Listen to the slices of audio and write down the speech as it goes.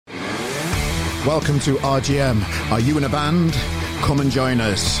Welcome to RGM. Are you in a band? Come and join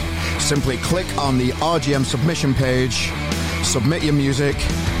us. Simply click on the RGM submission page, submit your music,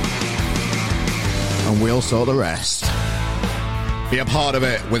 and we'll sort the rest. Be a part of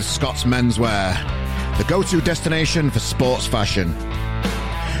it with Scott's Menswear, the go-to destination for sports fashion.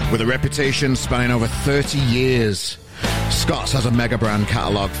 With a reputation spanning over 30 years, Scott's has a mega brand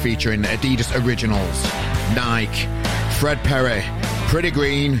catalogue featuring Adidas Originals, Nike, Fred Perry, Pretty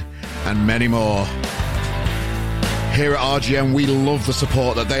Green, and many more. Here at RGM, we love the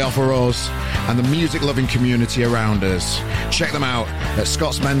support that they offer us and the music-loving community around us. Check them out at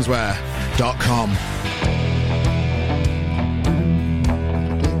scottsmenswear.com.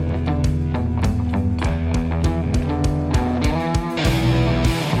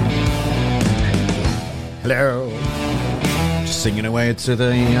 Hello. Just singing away to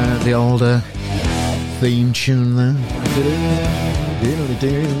the older theme tune there.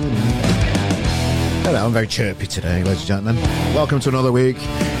 Hello, I'm very chirpy today, ladies and gentlemen. Welcome to another week.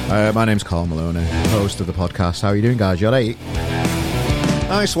 My name's Carl Maloney, host of the podcast. How are you doing, guys? You all right?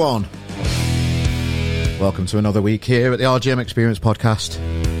 Nice one. Welcome to another week here at the RGM Experience podcast.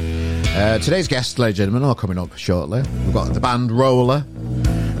 Today's guests, ladies and gentlemen, are coming up shortly. We've got the band Rolla.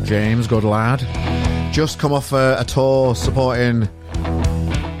 James, good lad. Just come off a tour supporting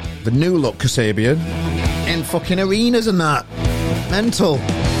the new look Kasabian in fucking arenas and that. Mental.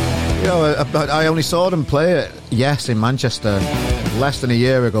 You know, I only saw them play it, yes, in Manchester less than a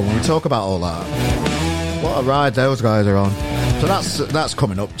year ago. When we talk about all that, what a ride those guys are on. So that's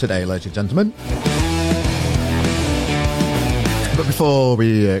coming up today, ladies and gentlemen. But before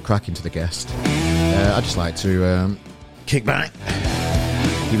we crack into the guest, I'd just like to kick back,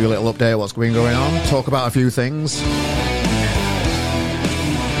 give you a little update of what's been going on, talk about a few things.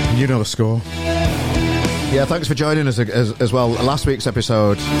 You know the score. Yeah, thanks for joining us as well. Last week's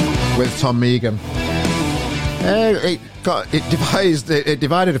episode with Tom Megan, it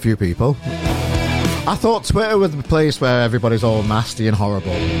divided a few people. I thought Twitter was the place where everybody's all nasty and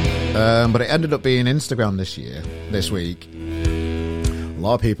horrible, but it ended up being Instagram this week. A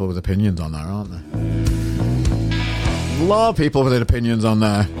lot of people with opinions on there, aren't there? A lot of people with opinions on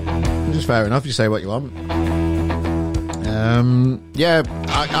there. Just fair enough, you say what you want. Yeah,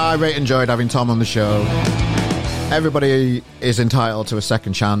 I really enjoyed having Tom on the show. Everybody is entitled to a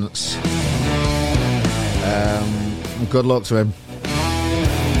second chance. Good luck to him.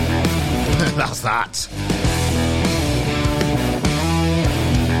 That's that.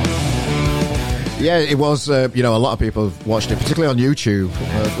 Yeah, it was, a lot of people have watched it, particularly on YouTube.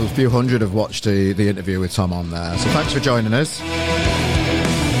 A few hundred have watched the interview with Tom on there. So thanks for joining us.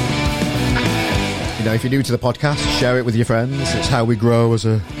 You know, if you're new to the podcast, share it with your friends. It's how we grow as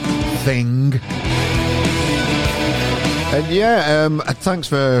a thing. And yeah, thanks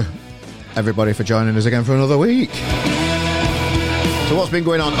for everybody for joining us again for another week. So what's been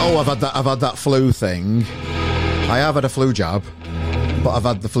going on? Oh, I've had that flu thing. I have had a flu jab, but I've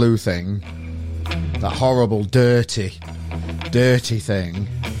had the flu thing. That horrible, dirty thing.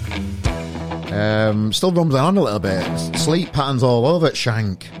 Still rumbling on a little bit. Sleep patterns all over at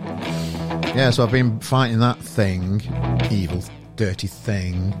Shank. Yeah, so I've been fighting that thing, evil, dirty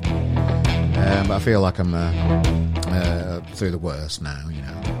thing. But I feel like I'm through the worst now, you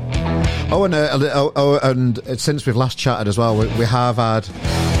know. And since we've last chatted as well, we have had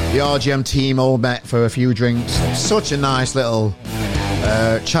the RGM team all met for a few drinks. Such a nice little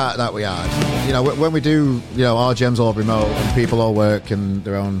chat that we had. You know, when we do, RGM's all remote and people all work in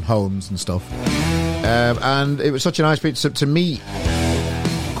their own homes and stuff. And it was such a nice to meet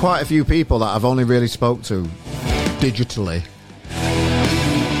quite a few people that I've only really spoke to digitally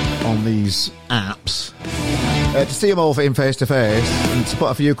on these apps. To see them all in face to face and to put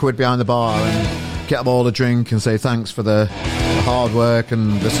a few quid behind the bar and get them all a drink and say thanks for the hard work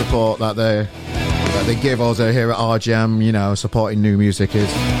and the support that they give us here at RGM, supporting new music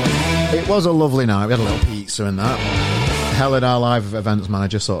it was a lovely night. We had a little pizza and that. Helen, our live events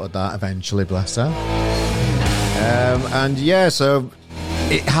manager, sorted that eventually, bless her. And yeah, so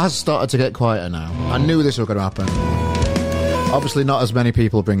it has started to get quieter now. I knew this was going to happen. Obviously not as many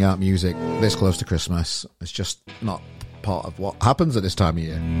people bring out music this close to Christmas. It's just not part of what happens at this time of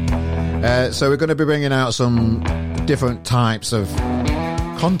year. So we're going to be bringing out some different types of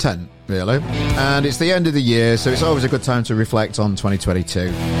content, really. And it's the end of the year, so it's always a good time to reflect on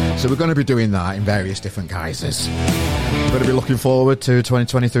 2022. So we're going to be doing that in various different guises. We're going to be looking forward to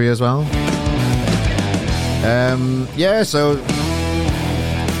 2023 as well. Yeah, so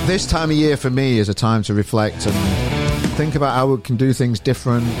this time of year for me is a time to reflect and think about how we can do things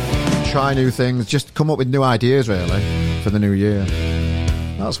different, try new things, just come up with new ideas really for the new year.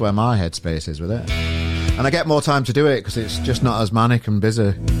 That's where my headspace is with it. And I get more time to do it because it's just not as manic and busy.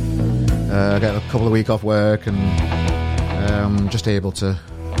 I get a couple of weeks off work and just able to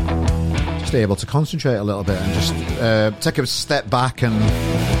concentrate a little bit and just take a step back and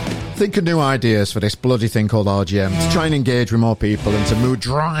think of new ideas for this bloody thing called RGM to try and engage with more people and to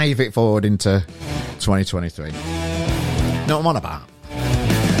drive it forward into 2023. You know what I'm on about? You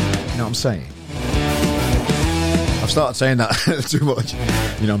know what I'm saying? I've started saying that too much.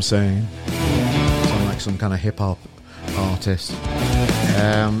 You know what I'm saying? Sound like some kind of hip-hop artist.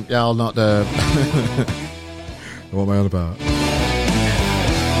 Yeah, I'll not... what am I on about?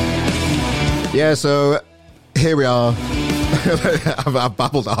 Yeah, so here we are. I've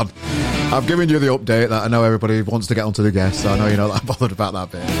babbled on. I've given you the update that I know everybody wants to get onto the guests, so I know you're not that bothered about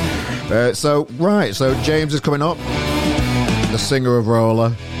that bit. So James is coming up, the singer of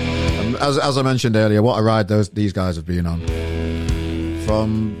Rolla. As I mentioned earlier, what a ride these guys have been on.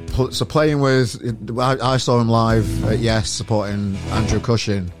 Playing with, I saw him live at Yes, supporting Andrew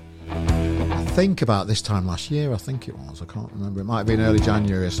Cushing. I think about this time last year, I think it was. I can't remember. It might have been early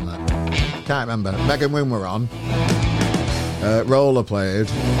January or something. Can't remember. Megan Wynn were on. Rolla played,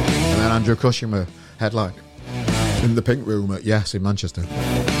 and then Andrew Cushing were headline in the Pink Room at Yes in Manchester.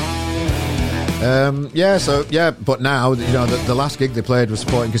 But now, you know, the last gig they played was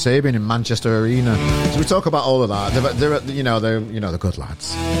supporting Kasabian in Manchester Arena. So we talk about all of that. They're good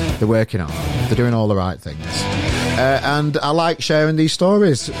lads. They're working hard. They're doing all the right things. And I like sharing these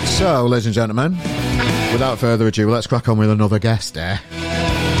stories. So, ladies and gentlemen, without further ado, let's crack on with another guest there.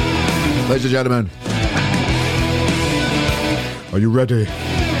 Ladies and gentlemen, are you ready?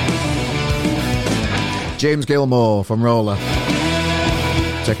 James Gilmore from Rolla.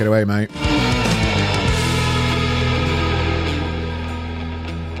 Take it away, mate.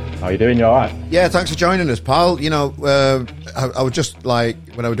 How you doing? You all right? Yeah, thanks for joining us, pal. You know, I was just like,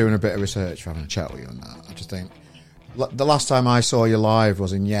 when I was doing a bit of research, having a chat with you and that, I just think, the last time I saw you live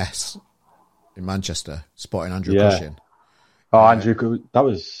was in Yes, in Manchester, spotting Andrew Cushing. Oh, Andrew, that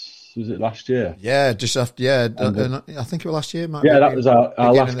was it last year? Yeah, just after, I think it was last year. That was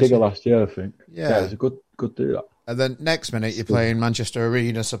our last gig of last year, I think. Yeah, it was a good do that. And then next minute, you're playing Manchester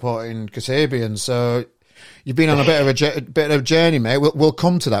Arena supporting Kasabian, so... You've been on a bit of a journey, mate. We'll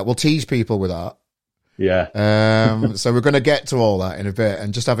come to that. We'll tease people with that. Yeah. So we're going to get to all that in a bit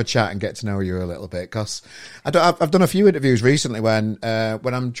and just have a chat and get to know you a little bit. Because I've done a few interviews recently when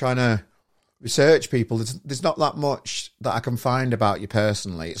I'm trying to research people. There's not that much that I can find about you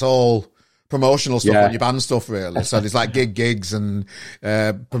personally. It's all promotional stuff and your band stuff, really. So there's like gigs and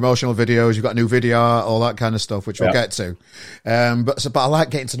promotional videos. You've got a new video, all that kind of stuff, which we'll get to. But I like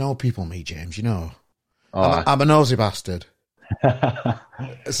getting to know people, me, James. You know. I'm a nosy bastard.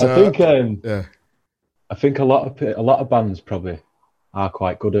 So, I think a lot of bands probably are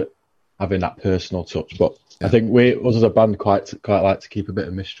quite good at having that personal touch, but I think us as a band quite like to keep a bit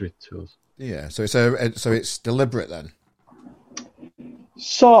of mystery to us. Yeah, so it's deliberate then.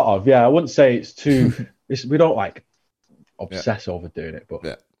 Sort of, yeah. I wouldn't say it's too. We don't like obsess over doing it,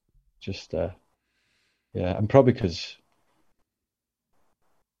 but just and probably because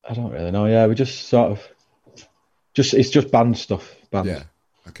I don't really know. Yeah, we just sort of. It's just band stuff. Band. Yeah.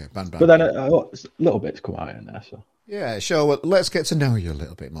 Okay, band. But then a little bit's come out in there, so. Yeah, sure. Well, let's get to know you a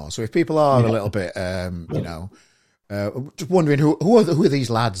little bit more. So if people are a little bit, just wondering who are these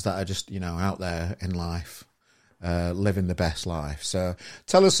lads that are just, out there in life, living the best life. So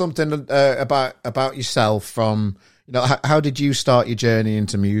tell us something about yourself from, how did you start your journey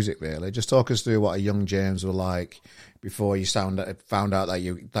into music, really? Just talk us through what a young James was like before you found out that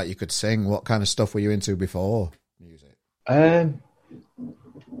you could sing. What kind of stuff were you into before music?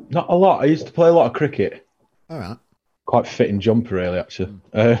 Not a lot. I used to play a lot of cricket. All right. Quite fitting jumper, really, actually.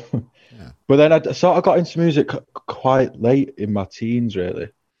 But then I sort of got into music quite late in my teens, really.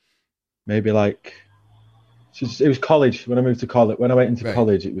 Maybe it was college. When I moved to college, when I went into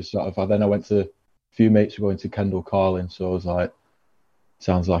college, it was sort of. Then I went to a few mates were going to Kendall Carlin, so I was like,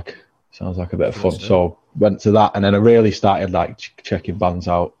 sounds like a bit of fun. So went to that, and then I really started checking bands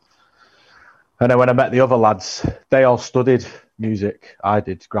out. And then when I met the other lads, they all studied music. I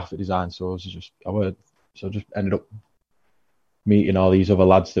did graphic design, so I just ended up meeting all these other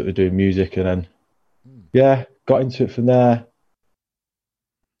lads that were doing music, and then got into it from there.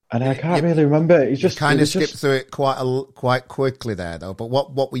 And I can't really remember. It's just kind of skipped through it quite quickly there, though. But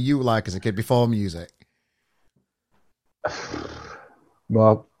what were you like as a kid before music?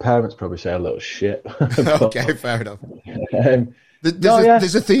 My parents probably say a little shit. Okay, fair enough.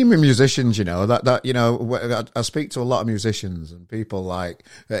 There's a theme in musicians, that I speak to a lot of musicians and people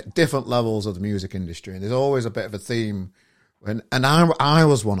at different levels of the music industry, and there's always a bit of a theme And I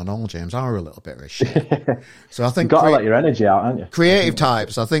was one and all, James. I were a little bit of a shit. So I think you've got to let your energy out, haven't you? Creative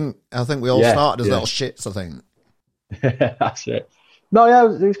types. I think we all started as little shits. I think. That's it. No, yeah,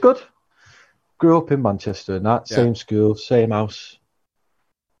 it was good. Grew up in Manchester and that same school, same house.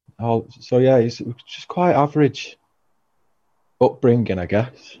 So yeah, it's just quite average upbringing, I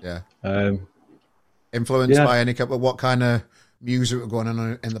guess. Yeah. Influenced by any what kind of music were going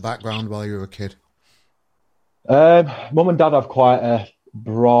on in the background while you were a kid? Mum and Dad have quite a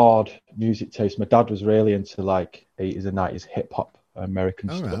broad music taste. My dad was really into like 80s and 90s hip hop, American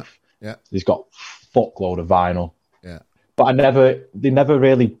stuff. Right. Yeah. He's got fuckload of vinyl. Yeah. But they never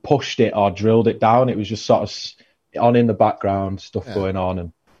really pushed it or drilled it down. It was just sort of on in the background, stuff going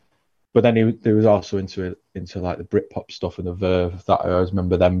on. But then he was also into like the Britpop stuff and the Verve that I always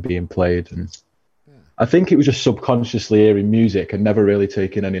remember them being played. And I think it was just subconsciously hearing music and never really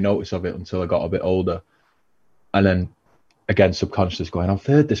taking any notice of it until I got a bit older. And then again, subconscious going, I've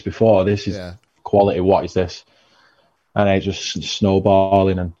heard this before. This is quality. What is this? And it just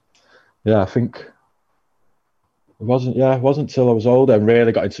snowballing. And I think it wasn't until I was older and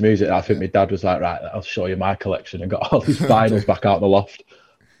really got into music that I think my dad was like, right, I'll show you my collection, and got all these vinyls back out the loft.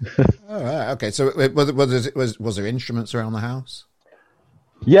 All right. Okay. So was there instruments around the house?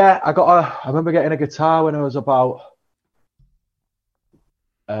 Yeah, I remember getting a guitar when I was about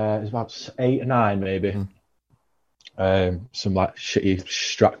it was about 8 or 9 maybe. Some like shitty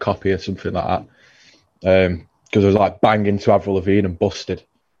Strat copy or something like that. Because I was like banging to Avril Lavigne and Busted.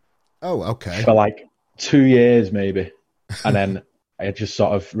 Oh, okay. For like 2 years maybe, and then I just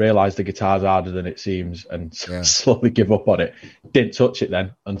sort of realised the guitar's harder than it seems, and slowly give up on it. Didn't touch it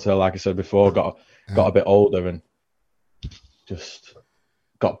then until, like I said before, got a bit older and just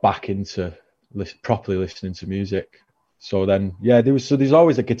got back into properly listening to music. So then, there's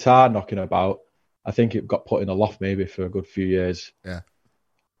always a guitar knocking about. I think it got put in a loft maybe for a good few years. Yeah,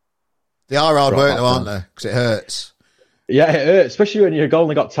 they are hard work though, aren't they? Because it hurts. Yeah, it hurts, especially when you've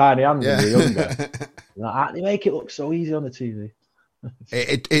only got tiny hands and you're younger. They make it look so easy on the TV.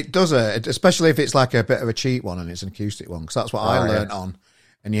 It does, especially if it's like a bit of a cheap one and it's an acoustic one, because that's what I learnt on.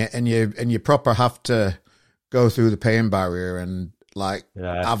 And you proper have to go through the pain barrier and like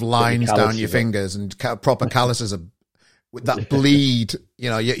have lines down your fingers and proper calluses that bleed.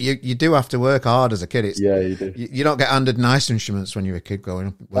 You know, you do have to work hard as a kid. You do. You don't get handed nice instruments when you're a kid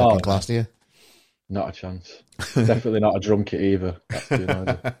working class, do you? Not a chance. Definitely not a drum kit either.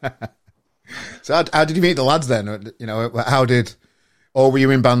 So how did you meet the lads then? You know, or were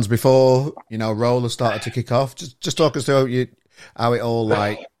you in bands before, you know, Rolla started to kick off? Just talk us through how it all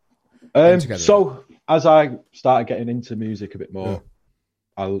like came together. So as I started getting into music a bit more,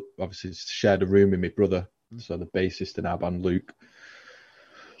 I obviously shared a room with my brother, so the bassist in our band, Luke.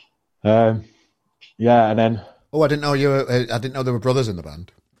 And then I didn't know I didn't know there were brothers in the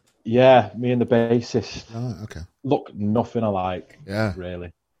band. Yeah, me and the bassist. Oh, okay. Look nothing alike. Yeah,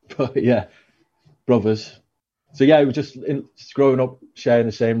 really. But yeah, brothers. So yeah, we were just growing up, sharing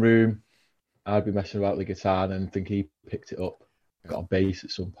the same room. I'd be messing about with the guitar, and then think he picked it up. Got a bass at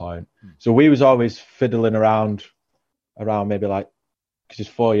some point. So we was always fiddling around maybe like, because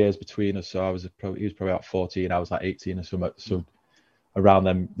there's 4 years between us. So he was probably about 14, I was like 18 or something. So around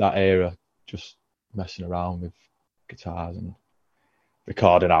that era, just messing around with guitars and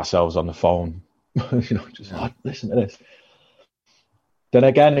recording ourselves on the phone. Listen to this. Then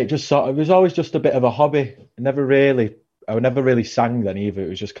again, it was always just a bit of a hobby. I never really sang then either. It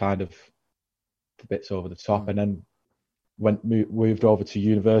was just kind of bits over the top. And then moved over to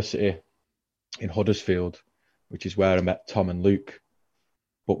university in Huddersfield, which is where I met Tom and Luke.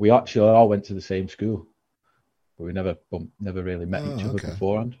 But we actually all went to the same school, but we never really met each other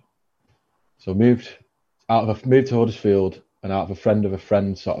beforehand. So moved to Huddersfield, and out of a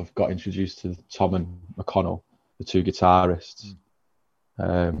friend sort of got introduced to Tom and McConnell, the two guitarists.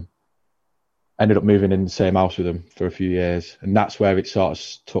 Ended up moving in the same house with them for a few years, and that's where it sort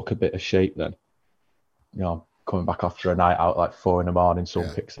of took a bit of shape then. You know, coming back after a night out like 4 a.m,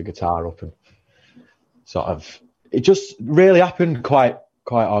 someone picks the guitar up, and sort of it just really happened quite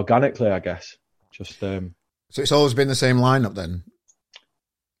organically, I guess. Just so it's always been the same lineup then?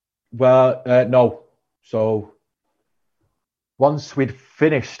 Well, no. So once we'd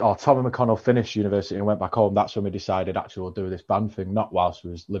finished, or Tom and McConnell finished university and went back home, that's when we decided actually we'll do this band thing, not whilst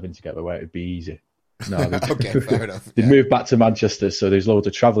we was living together where it'd be easy. No, okay, fair enough. They'd moved back to Manchester, so there's loads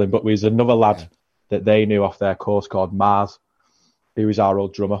of travelling. But there was another lad that they knew off their course called Mars. He was our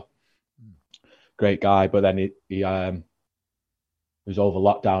old drummer. Great guy, but then he was over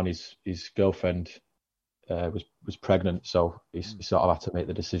lockdown. His girlfriend was pregnant, so he sort of had to make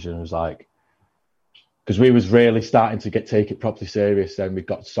the decision. It was like, because we was really starting to take it properly serious. Then we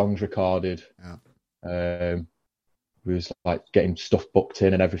got songs recorded. Yeah. We was like getting stuff booked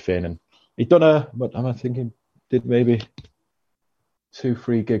in and everything. And he'd done what am I thinking? Did maybe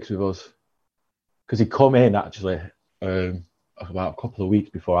 2-3 gigs with us, because he come in actually about a couple of weeks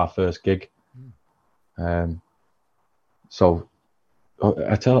before our first gig. So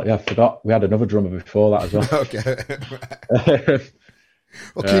I forgot we had another drummer before that as well. Okay.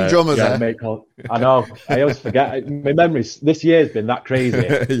 Well, keep drummers there. Mate called, I know. I always forget. My memories this year's been that crazy.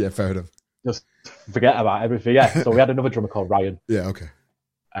 Yeah, fair enough. Just forget about everything. Yeah. So we had another drummer called Ryan. Yeah. Okay.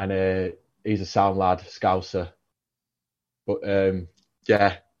 And he's a sound lad, Scouser. But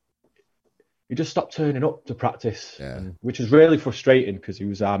yeah, he just stopped turning up to practice, which was really frustrating because he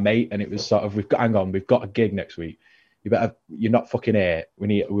was our mate, and it was sort of, we've got a gig next week. You're not fucking here.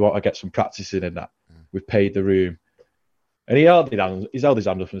 We want to get some practice in and that. We've paid the room. And he held his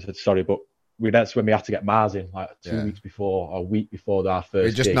hand up and said, sorry, but that's when we had to get Mars in, like 2 weeks before, or a week before our first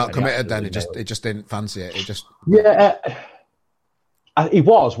He just gig, not committed then. He just didn't fancy it. He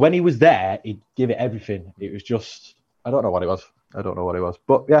was. When he was there, he'd give it everything. It was just, I don't know what it was.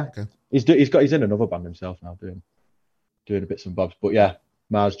 But yeah, okay. He's in another band himself now, doing bits and bobs. But yeah,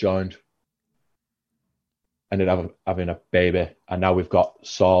 Mars joined, ended up having a baby, and now we've got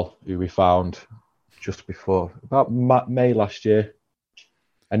Saul, who we found just before about May last year,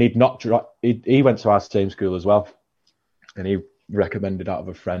 and he went to our same school as well, and he recommended out of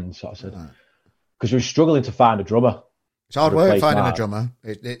a friend. So I said, because we were struggling to find a drummer. It's hard work finding a drummer.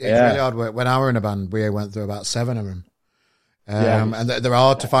 It's really hard work. When I were in a band, we went through about 7 of them. And they're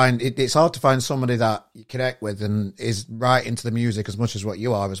hard to find. It's hard to find somebody that you connect with and is right into the music as much as what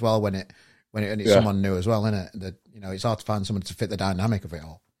you are as well. When it's someone new as well, isn't it? It's hard to find someone to fit the dynamic of it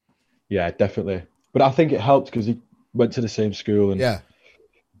all. Yeah, definitely. But I think it helped because he went to the same school,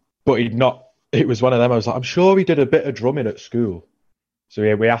 but he'd not. It was one of them. I was like, I'm sure he did a bit of drumming at school.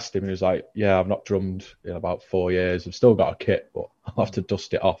 So we asked him, and he was like, "Yeah, I've not drummed in about 4 years. I've still got a kit, but I'll have to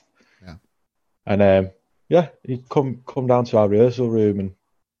dust it off." Yeah. And he'd come down to our rehearsal room, and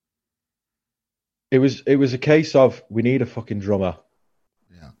it was a case of, we need a fucking drummer.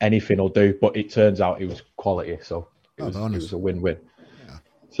 Yeah. Anything will do. But it turns out it was quality, so it was a win-win. Yeah.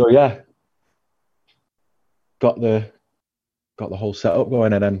 So yeah, got the whole setup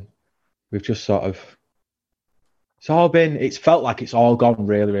going, and then we've just sort of, it's felt like it's all gone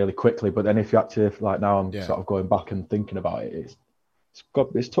really, really quickly. But then if you had to, like, now I'm sort of going back and thinking about it,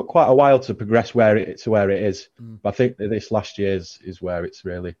 it's took quite a while to progress where it is. But I think that this last year's is where it's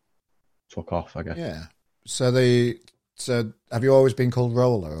really took off, I guess. Yeah. So have you always been called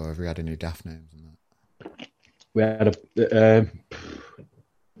Rolla, or have you had any daft names in that? We had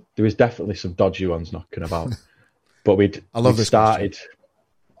there was definitely some dodgy ones knocking about, but I started.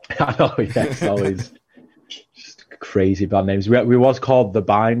 I know, yeah, it's always just crazy bad names. We was called the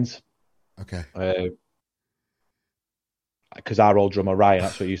Binds. Okay. Because our old drummer Ryan,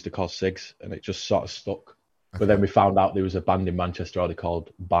 that's what he used to call Sigs, and it just sort of stuck. Okay. But then we found out there was a band in Manchester already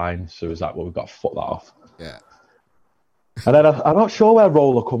called Binds, so it was like, well, we've got to foot that off. Yeah. And then I'm not sure where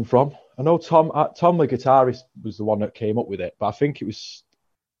Roller come from. I know Tom, the guitarist, was the one that came up with it, but I think it was,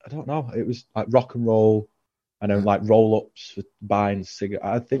 I don't know, it was like rock and roll, and then like roll-ups for Binds, Sig.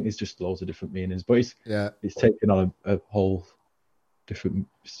 I think there's just loads of different meanings, but it's taken on a whole different.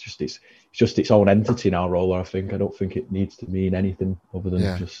 It's just its own entity now, Roller. I think. I don't think it needs to mean anything other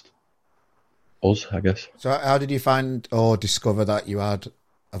than just us, I guess. So how did you find or discover that you had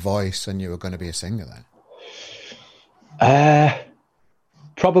a voice and you were going to be a singer then?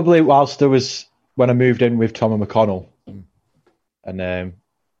 Probably whilst when I moved in with Tom and McConnell, and there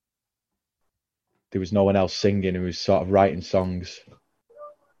was no one else singing, who was sort of writing songs,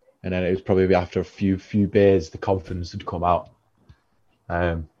 and then it was probably after a few beers the confidence had come out.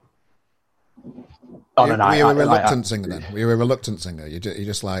 Were you a reluctant singer then? Were you a reluctant singer? You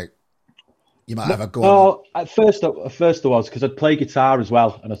just like, you might have a go. Well, at first I was, because I'd play guitar as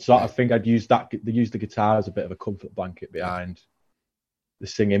well, and I think I'd use the guitar as a bit of a comfort blanket behind the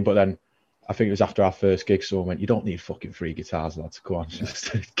singing. But then I think it was after our first gig, someone went, "You don't need fucking 3 guitars, lads. Come on,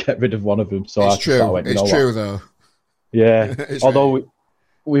 just get rid of one of them." So it's true. It's true though. Yeah. Although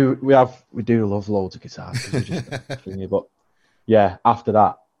we do love loads of guitars, but yeah, after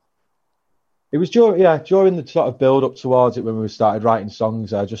that, it was during the sort of build up towards it, when we started writing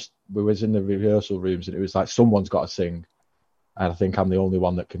songs. We was in the rehearsal rooms, and it was like, someone's got to sing, and I think I'm the only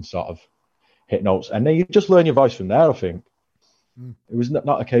one that can sort of hit notes, and then you just learn your voice from there. I think it was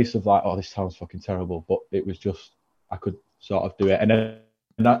not a case of like, oh, this sounds fucking terrible, but it was just, I could sort of do it, and then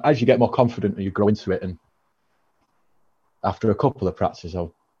as you get more confident and you grow into it, and after a couple of practices, I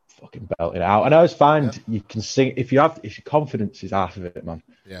fucking belting it out. And I always find you can sing if your confidence is half of it, man.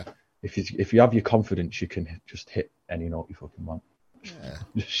 Yeah. If you have your confidence, you can just hit any note you fucking want. Yeah.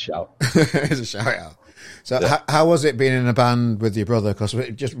 Just shout. It's a shout out. So how was it being in a band with your brother? Because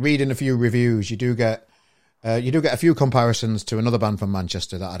just reading a few reviews, you do get a few comparisons to another band from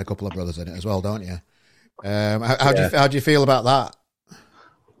Manchester that had a couple of brothers in it as well, don't you? How do you feel about that?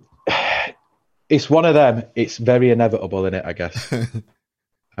 It's one of them. It's very inevitable in it, I guess.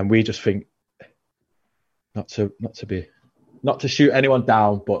 And we just think not to shoot anyone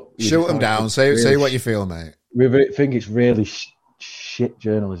down, but shoot them down. Say what you feel, mate. We think it's really shit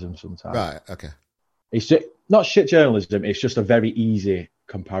journalism sometimes. Right. Okay. It's just, not shit journalism. It's just a very easy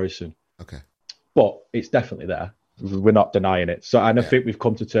comparison. Okay. But it's definitely there. We're not denying it. So, and I think we've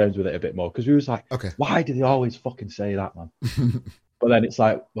come to terms with it a bit more because we was like, why do they always fucking say that, man? But then it's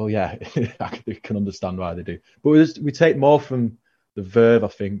like, well, yeah, I can understand why they do. But we take more from the Verve, I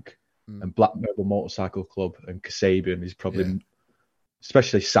think, and Black Rebel Motorcycle Club and Kasabian is probably,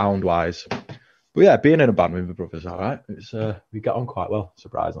 especially sound wise. But yeah, being in a band with my brothers, all right. It's we get on quite well,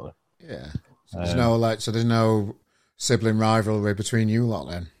 surprisingly. Yeah. So there's no sibling rivalry between you lot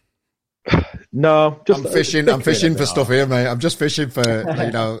then. No, just I'm fishing for stuff here, mate. I'm just fishing for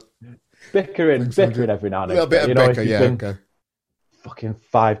bickering every now and then. A little bit of bicker, yeah. Okay. Fucking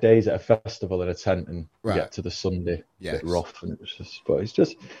 5 days at a festival in a tent and get to the Sunday, bit rough, and but it's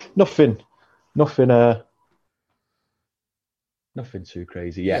just nothing too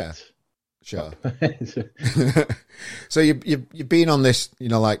crazy yet. Yeah. Sure. So you've been on this,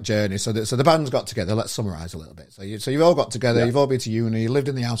 like journey. So the band's got together. Let's summarise a little bit. So you've all got together. Yeah. You've all been to uni. You lived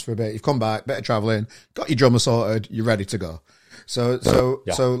in the house for a bit. You've come back, bit of travelling. Got your drummer sorted. You're ready to go. So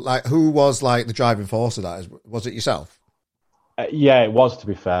like, who was like the driving force of that? Was it yourself? Yeah, it was. To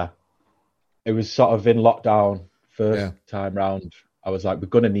be fair, it was sort of in lockdown first time round. I was like, we're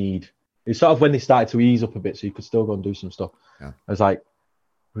gonna need. It's sort of when they started to ease up a bit, so you could still go and do some stuff. Yeah. I was like.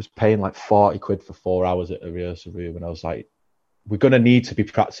 I was paying like 40 quid for 4 hours at a rehearsal room, and I was like, we're going to need to be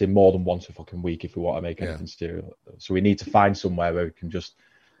practicing more than once a fucking week if we want to make anything serious. So we need to find somewhere where we can just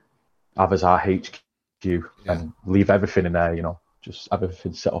have as our HQ and leave everything in there, just have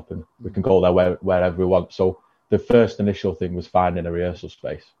everything set up and we can go there wherever we want. So the first initial thing was finding a rehearsal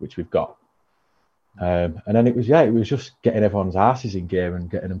space, which we've got. And then it was just getting everyone's asses in gear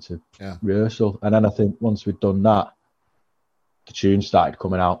and getting them to rehearsal. And then I think once we'd done that, the tunes started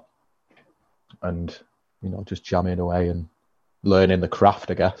coming out and, just jamming away and learning the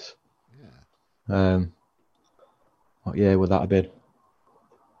craft, I guess. Yeah. What year would that have been?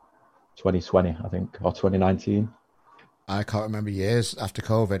 2020, I think, or 2019. I can't remember years after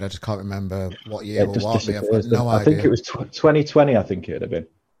COVID. I just can't remember what year or what. I've got no idea. I think it was 2020, I think it would have been.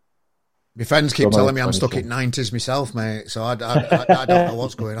 My friends keep telling me I'm stuck in 90s myself, mate. So I don't know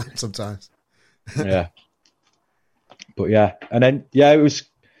what's going on sometimes. Yeah. But yeah, and then it was.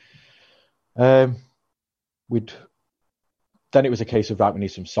 Then it was a case of we need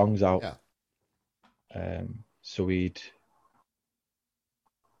some songs out. Yeah. So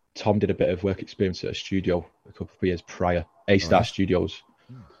Tom did a bit of work experience at a studio a couple of years prior, A-Star Studios.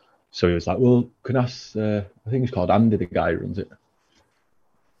 So he was like, "Well, can I ask? I think it's called Andy, the guy who runs it.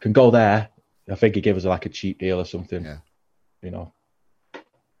 Can go there. I think he gave us like a cheap deal or something. Yeah. We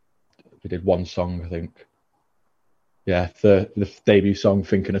did one song, I think." Yeah, the debut song,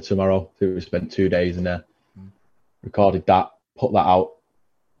 Thinking of Tomorrow. I think we spent 2 days in there, recorded that, put that out.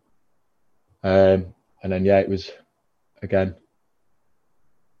 And then, it was, again,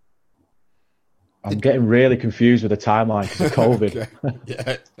 I'm getting really confused with the timeline because of COVID.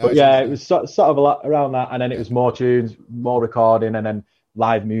 But it was sort of a lot around that. And then it was more tunes, more recording, and then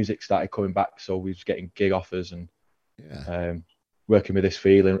live music started coming back. So we was getting gig offers and working with This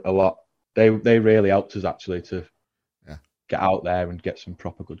Feeling a lot. They really helped us actually to get out there and get some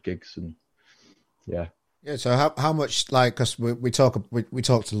proper good gigs and so how much, like, because we talk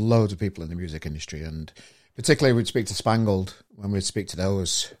to loads of people in the music industry, and particularly we'd speak to Spangled when we'd speak to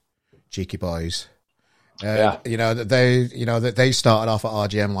those cheeky boys. That they started off at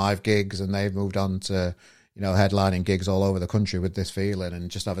RGM live gigs and they've moved on to headlining gigs all over the country with This Feeling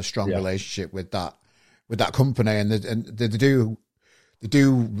and just have a strong relationship with that company, and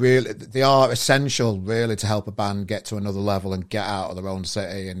they are essential really to help a band get to another level and get out of their own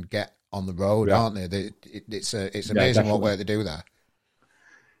city and get on the road, aren't they? It's amazing what way they do that.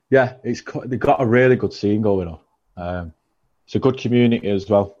 Yeah, they've got a really good scene going on. It's a good community as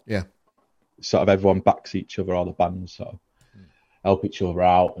well. Yeah, sort of everyone backs each other, all the bands sort of help each other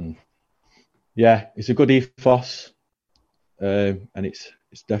out, and it's a good ethos, and it's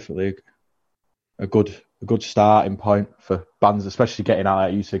definitely a good a good starting point for bands, especially getting out,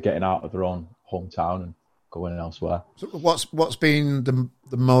 like you said, getting out of their own hometown and going elsewhere. So what's been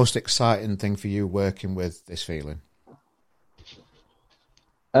the most exciting thing for you working with This Feeling?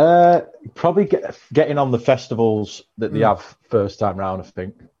 Probably getting on the festivals that they have first time round, I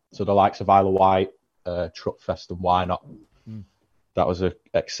think. So the likes of Isle of Wight, Truck Fest and Why Not. That was an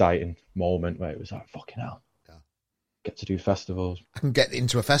exciting moment where it was like, fucking hell. Yeah. Get to do festivals. I can get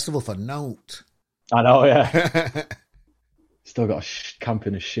into a festival for Note. I know, yeah. Still got a camp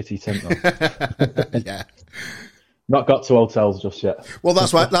in a shitty tent though. Yeah. Not got to hotels just yet. Well,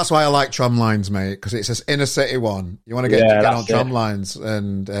 that's why I like tram lines, mate, because it's an inner city one. You want to get on tram lines,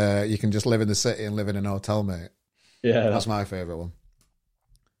 and you can just live in the city and live in an hotel, mate. Yeah, that's my favourite one.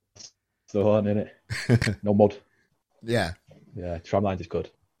 It's the one, isn't it? No mud. Yeah, yeah. Tram lines is good.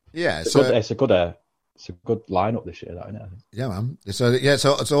 Yeah, it's a good lineup this year, that, isn't it? I think. Yeah, man. So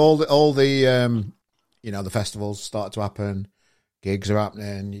all the the festivals start to happen, gigs are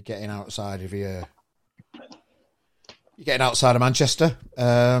happening. You're getting outside of your. You're getting outside of Manchester.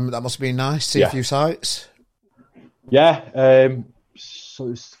 That must have been nice. See a few sites. Yeah. So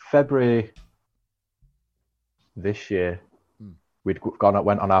it's February this year.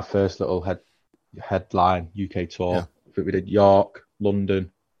 Went on our first little headline UK tour. Yeah. I think we did York,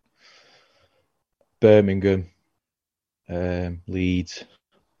 London, Birmingham, Leeds,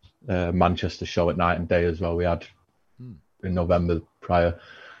 Manchester show at night and day as well. We had in November prior.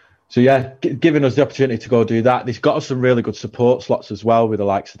 So yeah, giving us the opportunity to go do that. They've got us some really good support slots as well with the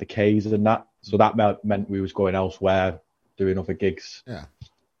likes of the K's and that. So that meant we was going elsewhere, doing other gigs. Yeah.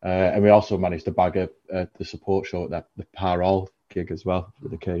 And we also managed to bag the support show at the Parole gig as well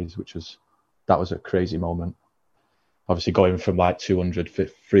with the K's, that was a crazy moment. Obviously going from like 200,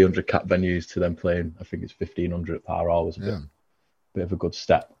 300 cap venues to them playing, I think it's 1,500 at Parole was a bit of a good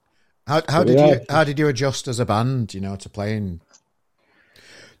step. How did you adjust as a band, to playing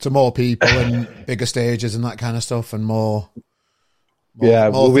to more people and bigger stages and that kind of stuff, and more we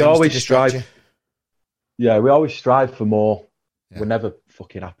always strive. Yeah, we always strive for more. Yeah. We're never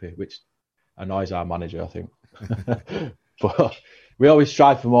fucking happy, which annoys our manager, I think. But we always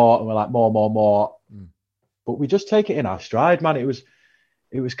strive for more, and we're like more. But we just take it in our stride, man. It was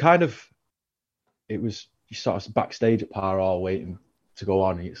you sort of backstage at Parole waiting to go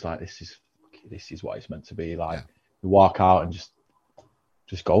on, and it's like this is what it's meant to be. Like you walk out and just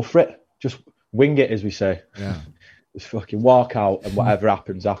go for it. Just wing it, as we say. Yeah. Just fucking walk out, and whatever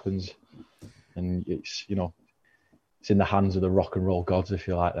happens. And it's, it's in the hands of the rock and roll gods, if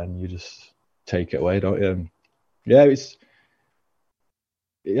you like, then you just take it away, don't you? And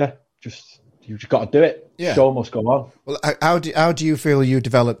you've just got to do it. Yeah. Show must go on. Well, how do you feel you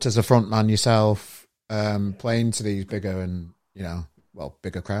developed as a frontman yourself, playing to these bigger and,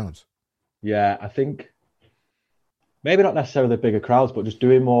 bigger crowds? Yeah, I think maybe not necessarily bigger crowds, but just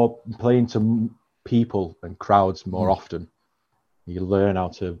doing more, playing to people and crowds more often. You learn how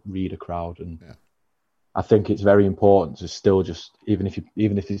to read a crowd, and I think it's very important to still just even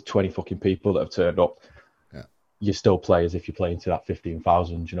if it's 20 fucking people that have turned up, you still play as if you're playing to that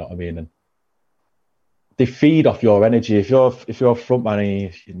 15,000. You know what I mean? And they feed off your energy. If you're a front man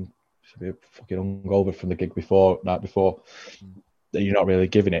and you're fucking hungover from the gig night before, then you're not really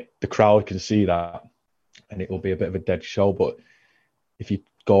giving it. The crowd can see that, and it will be a bit of a dead show. But if you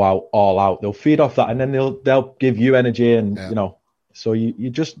go out all out, they'll feed off that, and then they'll give you energy, and So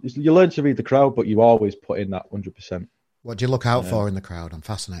you learn to read the crowd, but you always put in that 100%. What do you look out for in the crowd? I'm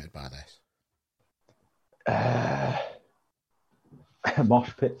fascinated by this.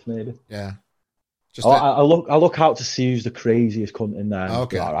 Mosh pits, maybe. Yeah. I look out to see who's the craziest cunt in there.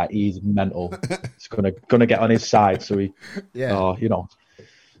 Okay. All right, he's mental. It's gonna get on his side, so he,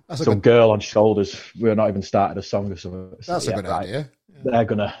 some girl on shoulders. We're not even started a song or something. That's a good idea. Yeah. They're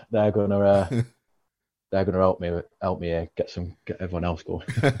gonna help me get everyone else going.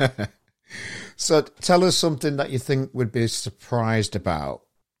 So tell us something that you think would be surprised about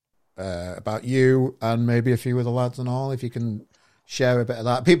you and maybe a few of the lads and all, if you can share a bit of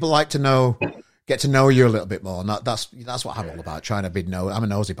that. People like to get to know you a little bit more, and that's what I'm all about, trying to be known. I'm a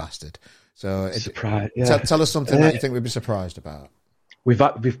nosy bastard. So tell us something that you think we'd be surprised about. We've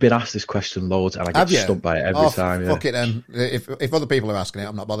been asked this question loads, and I get stumped by it every time. Fuck it then. If other people are asking it,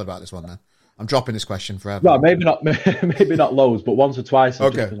 I'm not bothered about this one then. I'm dropping this question forever. No, maybe not loads, but once or twice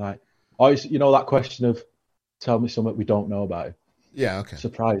I've just been like, that question of tell me something we don't know about it. Yeah, okay.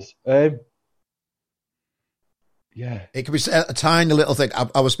 Surprise. Yeah. It could be a tiny little thing.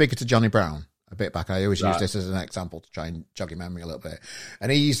 I was speaking to Johnny Brown a bit back. I always use this as an example to try and jog your memory a little bit.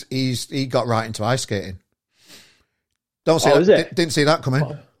 And he got right into ice skating. Didn't see that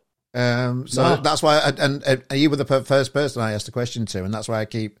coming. So that's why, and you were the first person I asked the question to, and that's why I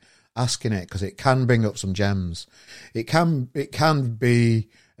keep asking it, because it can bring up some gems. It can be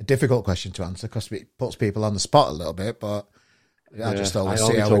a difficult question to answer because it puts people on the spot a little bit, but I just always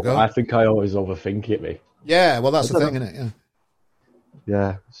see how we go. I think I always overthink it, me. Yeah, well, that's the thing, isn't it? Yeah.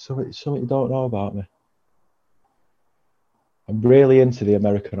 Yeah, something you don't know about me. I'm really into The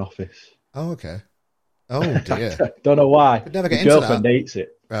American Office. Oh, okay. Oh, dear. Don't know why. Could never get Your into girlfriend that. hates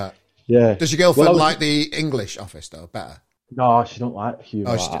it. Right. Yeah. Does your girlfriend like the English Office, though, better? No, she don't like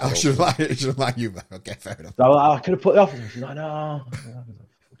humour. She doesn't like humour. Okay, fair enough. So I could have put the Office. She's like, no.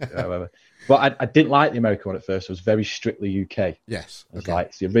 Yeah, whatever. But I didn't like the American one at first. It was very strictly UK. Yes. It was like,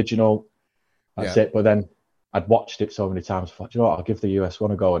 it's the original. That's it. But then I'd watched it so many times. I thought, you know what? I'll give the US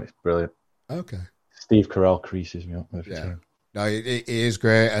one a go, and it's brilliant. Okay. Steve Carell creases me up every time. No, it is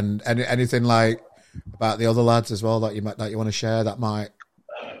great. And anything like about the other lads as well that you want to share that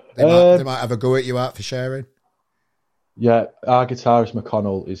they might have a go at you out for sharing. Yeah, our guitarist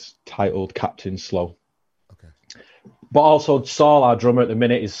McConnell is titled Captain Slow. Okay. But also Saul, our drummer at the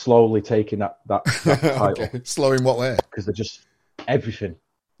minute, is slowly taking that title. Okay. Slow in what way? Because they're just everything.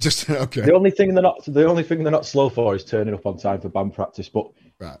 Just okay. The only thing they're not slow for is turning up on time for band practice. But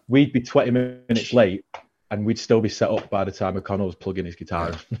we'd be 20 minutes late, and we'd still be set up by the time McConnell was plugging his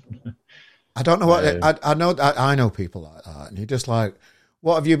guitar. Yeah. I don't know what I know people like that, and you're just like,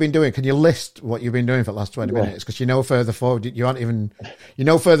 what have you been doing? Can you list what you've been doing for the last 20 minutes? Because further forward, you aren't even,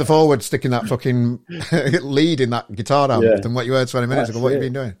 further forward sticking that fucking lead in that guitar down than what you heard 20 minutes ago. What have you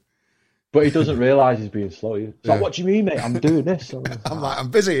been doing? But he doesn't realise he's being slow. He's like, what do you mean, mate? I'm doing this.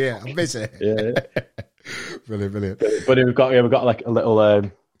 I'm busy here. I'm busy. Yeah. Brilliant. But we've got like a little,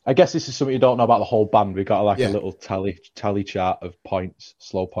 I guess this is something you don't know about the whole band. We've got like a little tally chart of points,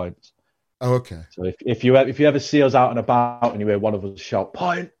 slow points. Oh, okay. So if you ever see us out and about and you hear one of us shout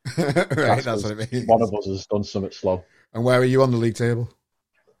point, right, that's what it means. One of us has done something slow. And where are you on the league table?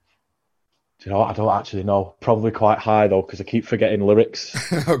 Do you know what? I don't actually know. Probably quite high though, because I keep forgetting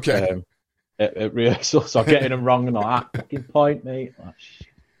lyrics. Okay. At rehearsal, so I'm getting them wrong and like, fucking point, mate.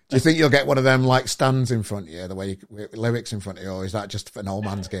 Do you think you'll get one of them like stands in front of you, the way lyrics in front of you, or is that just an old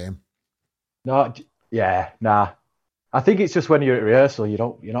man's game? No, nah. I think it's just when you're at rehearsal,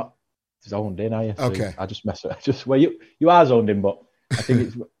 you're not zoned in, are you? So okay. I just mess up. Just where you are zoned in, but I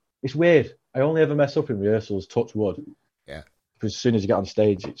think it's weird. I only ever mess up in rehearsals, touch wood. Yeah. Because as soon as you get on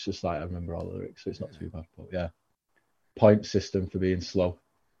stage, it's just like I remember all the lyrics, so it's not too bad. But yeah, point system for being slow.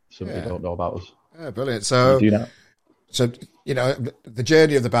 Something you don't know about us. Yeah, brilliant. So the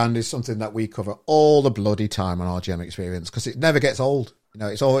journey of the band is something that we cover all the bloody time on RGM Experience because it never gets old.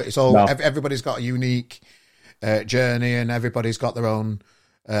 It's all. No. Everybody's got a unique journey, and everybody's got their own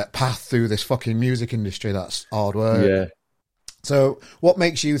path through this fucking music industry. That's hard work. Yeah. So, what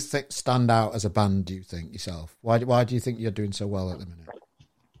makes you stand out as a band? Do you think yourself? Why do you think you're doing so well at the minute?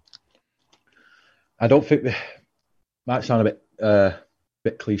 I don't think might sound a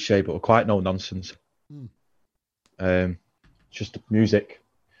bit cliche, but we're quite no nonsense. Just music,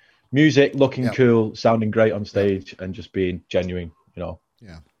 looking cool, sounding great on stage, and just being genuine, Yeah.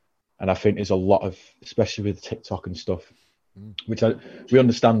 And I think there's a lot of, especially with TikTok and stuff, which we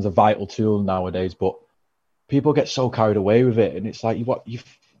understand is a vital tool nowadays, but people get so carried away with it, and it's like you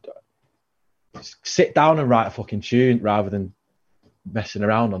sit down and write a fucking tune rather than messing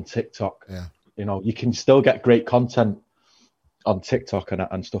around on TikTok. Yeah. You can still get great content on TikTok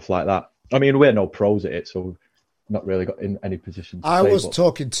and stuff like that. I mean, we're no pros at it, so we've not really got in any position. I was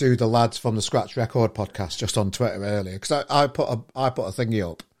talking to the lads from the Scratch Record podcast just on Twitter earlier because I put a thingy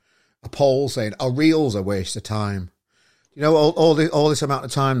up, a poll saying, "Are reels a waste of time?" All this amount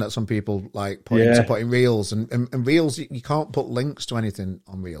of time that some people like put into putting reels and reels. You can't put links to anything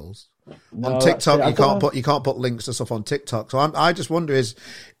on reels. On TikTok, you can't put links to stuff on TikTok. So I just wonder is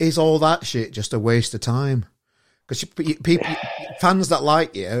all that shit just a waste of time? Because people, fans that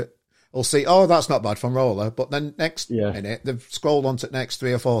like you will see, oh, that's not bad from Rolla, but then next minute they've scrolled on to the next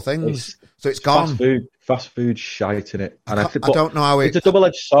 3 or 4 things, so it's gone. Fast food shite in it, and I don't know how it's a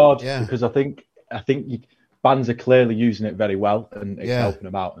double-edged sword because I think bands are clearly using it very well and it's helping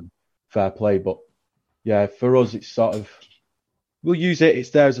them out and fair play. But yeah, for us, it's sort of we'll use it. It's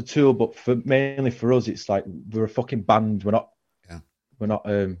there as a tool, but mainly for us, it's like we're a fucking band. We're not. We're not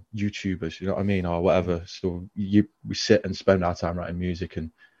YouTubers, you know what I mean, or whatever. So we sit and spend our time writing music and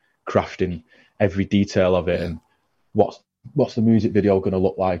crafting every detail of it, and what's the music video going to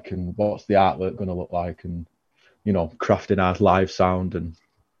look like, and what's the artwork going to look like, and crafting our live sound and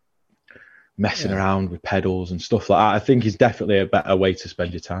messing around with pedals and stuff like that. I think is definitely a better way to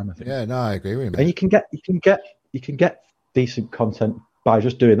spend your time. I think. Yeah, no, I agree with you. And you can get decent content by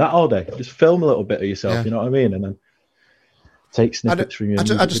just doing that all day. Just film a little bit of yourself, Yeah. you know what I mean? And then take snippets from your I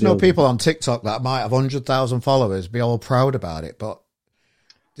music just know videos. people on TikTok that might have 100,000 followers, be all proud about it, but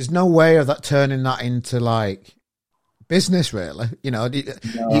there's no way of that turning that into like business, really. You know,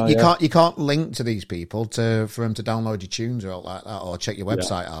 you can't link to these people for them to download your tunes or all like that, or check your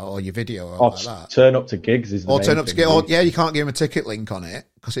website out or your video or like that. Turn up to gigs is the main turn up thing, to get. You can't give them a ticket link on it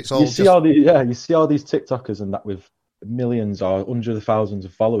because it's all. You see all these TikTokers and that with millions or hundreds of thousands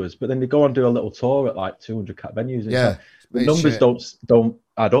of followers, but then they go and do a little tour at like 200 cat venues. And yeah, the numbers don't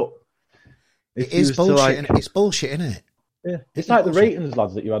add up. It is bullshit. It's bullshit, isn't it? Yeah, it's like the Ratings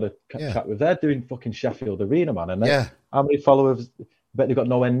lads that you had a chat with. They're doing fucking Sheffield Arena, man. And how many followers? I bet they've got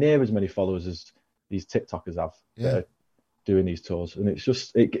nowhere near as many followers as these TikTokers have that are doing these tours. And it's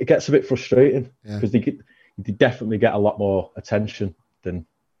just it gets a bit frustrating because they definitely get a lot more attention than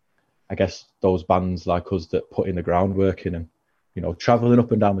I guess those bands like us that put in the groundwork in and traveling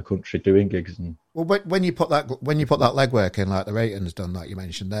up and down the country doing gigs. And well, when you put that legwork in, like the Ratings done that you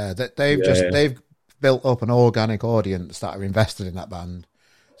mentioned there, that they've built up an organic audience that are invested in that band.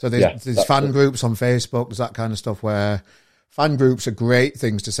 So there's fan groups on Facebook, there's that kind of stuff where fan groups are great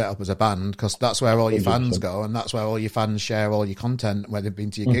things to set up as a band because that's where all your fans go and that's where all your fans share all your content, where they've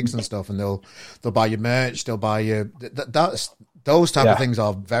been to your gigs and stuff, and they'll buy your merch, they'll buy your those type of things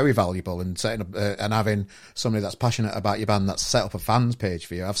are very valuable, and setting up and having somebody that's passionate about your band that's set up a fans page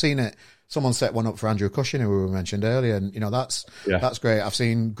for you. I've seen it. Someone set one up for Andrew Cushing, who we mentioned earlier, and that's great. I've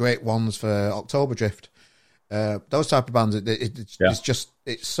seen great ones for October Drift. Those type of bands,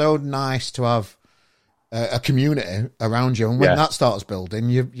 it's so nice to have a community around you, and when that starts building,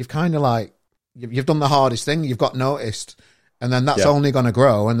 you've kind of like you've done the hardest thing. You've got noticed, and then that's only going to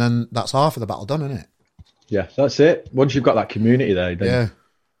grow, and then that's half of the battle done, isn't it? Yeah, that's it. Once you've got that community there, then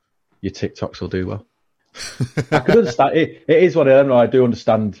your TikToks will do well. I could understand it. It is what I don't know. I do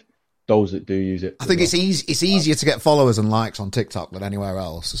understand those that do use it. I think it's easy. It's easier to get followers and likes on TikTok than anywhere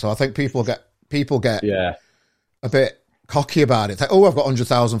else. So I think people get a bit cocky about it. It's like, oh, I've got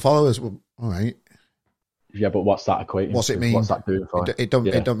 100,000 followers. Well, all right. Yeah, but what's that equating? What's it mean? What's that doing for? It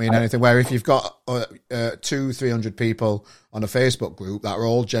don't mean anything. Where if you've got 200-300 people on a Facebook group that are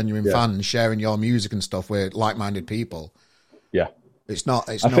all genuine fans sharing your music and stuff with like-minded people, it's not.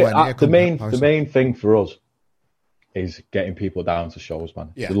 It's nowhere near. The main thing for us is getting people down to shows,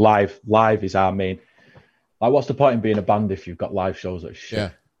 man. Yeah. Live is our main. Like, what's the point in being a band if you've got live shows that are shit?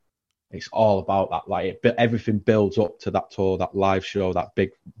 Yeah. It's all about that. Like, everything builds up to that tour, that live show, that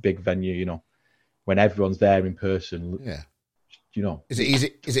big venue. When everyone's there in person. Yeah. Is it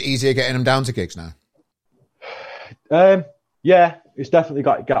easy? Is it easier getting them down to gigs now? Yeah, it's definitely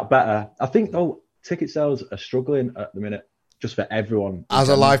got better. I think though ticket sales are struggling at the minute, just for everyone. As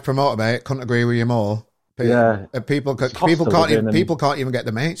a live promoter, mate, couldn't agree with you more. People can't even get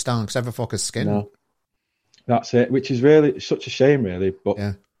the mates down because every fucker's skin. No. That's it, which is really such a shame, really.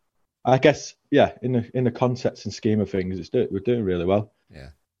 But I guess in the context and scheme of things, we're doing really well. Yeah,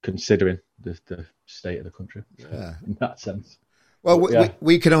 considering the state of the country. Yeah, in that sense. Well,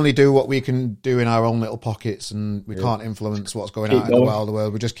 we can only do what we can do in our own little pockets, and we can't influence what's going on in the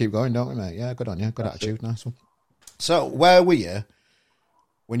world. We just keep going, don't we, mate? Yeah, good on you. Good attitude. Nice one. So, where were you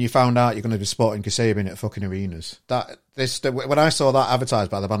when you found out you're going to be sporting Kasabian at fucking arenas? When I saw that advertised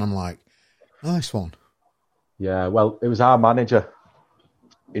by the band, I'm like, nice one. Yeah, well, it was our manager.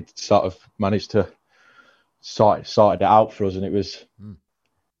 It sort of managed to sorted it out for us, and it was,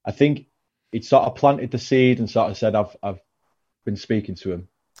 I think, it sort of planted the seed and sort of said, I've been speaking to him,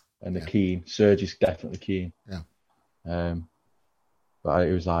 and they're keen. Serge is definitely keen. Yeah. But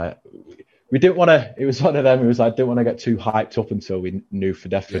it was like, we didn't want to. It was one of them. It was like, didn't want to get too hyped up until we knew for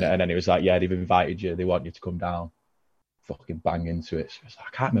definite. And then it was like, they've invited you. They want you to come down. Fucking bang into it. So it was like,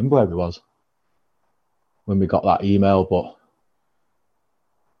 I can't remember where we was when we got that email, but.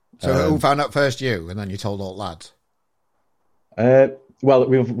 So who found out first? You, and then you told all lads. Well,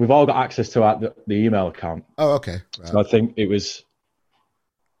 we've all got access to the email account. Oh, okay. Right. So I think it was.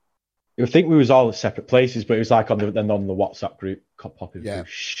 I think we was all at separate places, but it was like on the WhatsApp group popping through.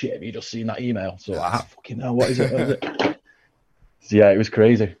 Shit, have you just seen that email? So I fucking know what is it? What is it? So, it was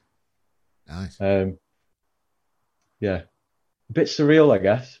crazy. Nice. A bit surreal, I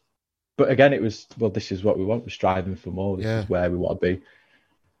guess. But again, it was this is what we want. We're striving for more. This is where we want to be.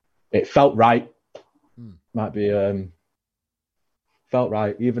 It felt right. Might be felt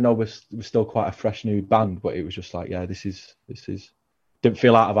right, even though we're still quite a fresh new band. But it was just like, this is. Didn't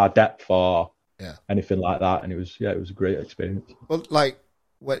feel out of our depth or anything like that, and it was a great experience. Well, like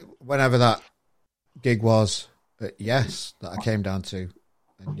whenever that gig was at Yes that I came down to,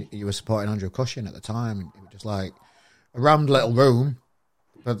 and you were supporting Andrew Cushing at the time, and it was just like a rammed little room,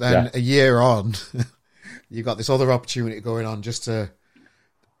 But then a year on, you got this other opportunity going on. Did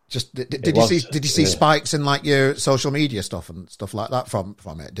you see spikes in like your social media stuff and stuff like that from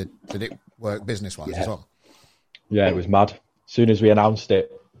it? Did it work business wise as well? Yeah, it was mad. As soon as we announced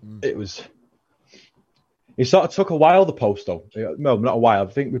it, it sort of took a while, the post though. No, not a while.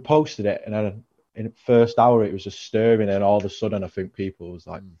 I think we posted it, and then in the first hour it was just stirring, and all of a sudden I think people was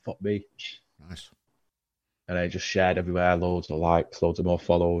like, "Fuck me." Nice. And they just shared everywhere, loads of likes, loads of more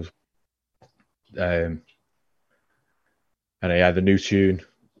follows. And the new tune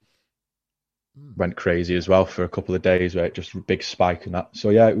went crazy as well for a couple of days, where it just a big spike and that. So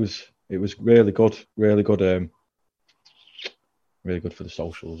yeah, it was really good, really good for the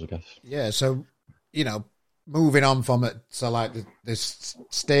socials, I guess. Yeah, so moving on from it, so like this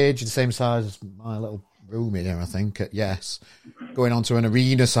stage, the same size as my little room in here, I think. Yes, going on to an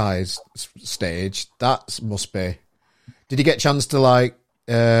arena size stage, that must be. Did you get a chance to like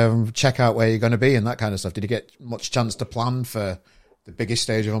check out where you're going to be and that kind of stuff? Did you get much chance to plan for the biggest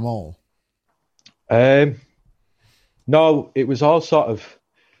stage of them all? No, it was all sort of.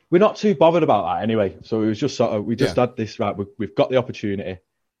 We're not too bothered about that anyway. So it was just sort of. We just had this right. We've got the opportunity.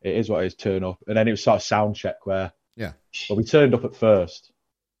 It is what it is. Turn up, and then it was sort of sound check where. Yeah. Well, we turned up at first,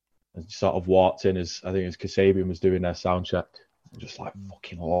 and sort of walked in as I think as Kasabian was doing their sound check. Just like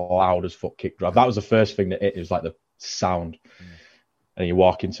fucking loud as fuck kick drum. That was the first thing that it was like the sound. And you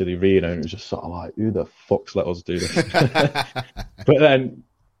walk into the arena and it was just sort of like, who the fuck's let us do this? But then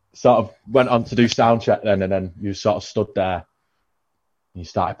sort of went on to do sound check then, and then you sort of stood there and you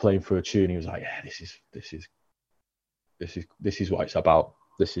started playing through a tune. He was like, yeah, this is what it's about.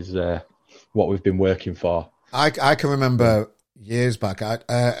 This is what we've been working for. I can remember years back,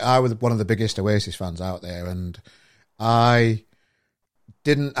 I was one of the biggest Oasis fans out there, and I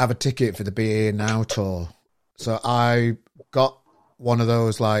didn't have a ticket for the BA Now tour. So I got one of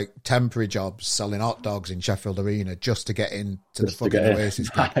those like temporary jobs selling hot dogs in Sheffield Arena just to get into the fucking Oasis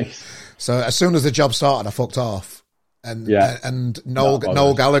gig. Nice. So as soon as the job started, I fucked off, and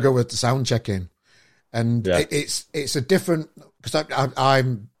Noel Gallagher was the sound checking, and it's a different, because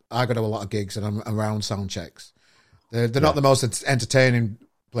I go to a lot of gigs and I'm around sound checks. They're not the most entertaining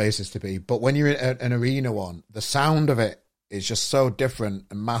places to be, but when you're in an arena one, the sound of it is just so different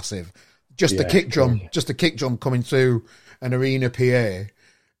and massive. Just the kick drum coming through an arena PA,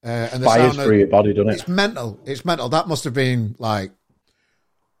 and the fires through your body, doesn't it? It's mental. It's mental. That must have been like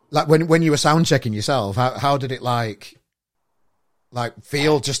when you were sound checking yourself. How did it like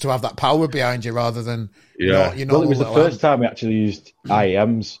feel just to have that power behind you rather than well, it was the first time we actually used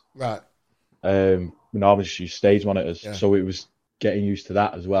IEMs. Right. We normally just use stage monitors, so it was getting used to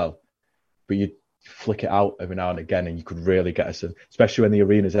that as well. But you'd flick it out every now and again, and you could really get us, especially when the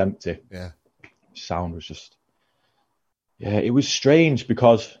arena's empty. Yeah. Sound was just. Yeah, it was strange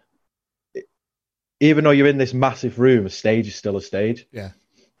because even though you're in this massive room, a stage is still a stage. Yeah.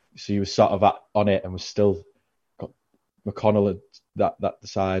 So you were sort of on it, and was still got McConnell at that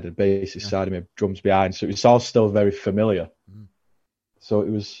side and bassist side of me, drums behind. So it was all still very familiar. Mm. So it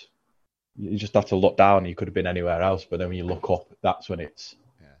was, you just have to look down, and you could have been anywhere else, but then when you look up, that's when it's,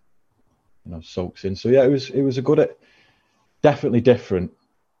 soaks in. So yeah, it was a good, definitely different,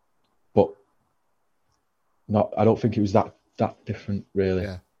 but not. I don't think it was that different really.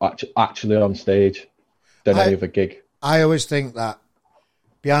 Yeah. Actually on stage than any other gig. I always think that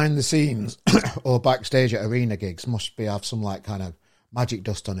behind the scenes or backstage at arena gigs must have some like kind of magic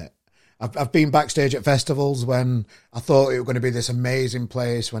dust on it. I've been backstage at festivals when I thought it was going to be this amazing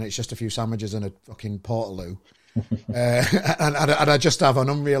place when it's just a few sandwiches and a fucking portaloo. And I just have an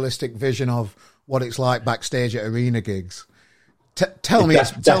unrealistic vision of what it's like backstage at arena gigs. Tell me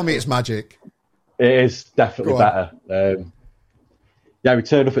it's magic. It is definitely better. We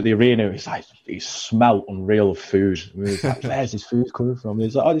turned up at the arena. It's like it smelled unreal of food. We was like, "Where's this food coming from?"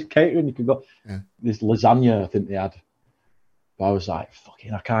 There's like, "Oh, this catering. You can go." Yeah. This lasagna, I think they had. But I was like,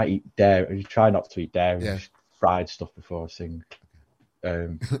 "Fucking, I can't eat dairy." You try not to eat dairy. Yeah. Fried stuff before I sing.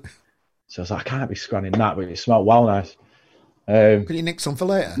 So I was like, I can't be scanning that, but it smelled well nice. Could you nick some for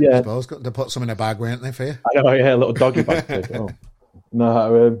later? Yeah. I suppose. Got to put some in a bag, weren't they, for you? I know, yeah, a little doggy bag.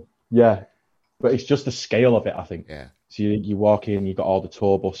 No, yeah. But it's just the scale of it, I think. Yeah. So you walk in, you got all the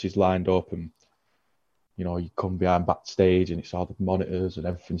tour buses lined up, and you come behind backstage, and it's all the monitors and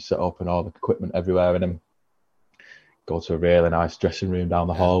everything set up, and all the equipment everywhere, and then go to a really nice dressing room down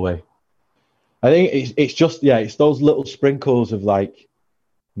the hallway. I think it's just it's those little sprinkles of like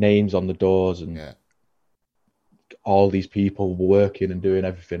names on the doors and all these people working and doing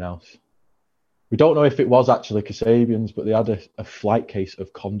everything else. We don't know if it was actually Kasabians, but they had a flight case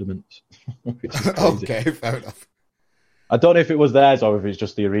of condiments. Okay, fair enough. I don't know if it was theirs or if it's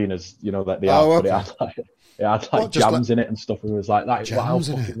just the arenas, that they have, but it had like jams in it and stuff. And it was like, how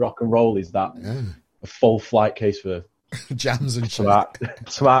fucking rock and roll is that? Yeah. A full flight case for jams and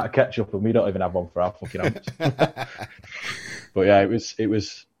tomato ketchup, and we don't even have one for our fucking house. But yeah, it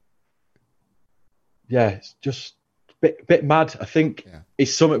was. Yeah, it's just a bit mad. I think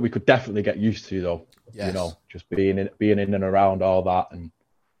it's something we could definitely get used to, though. Yes. Just being in and around all that, and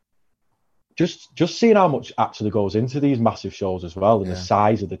just seeing how much actually goes into these massive shows as well, and the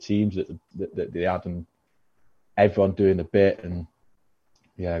size of the teams that they had, and everyone doing the bit, and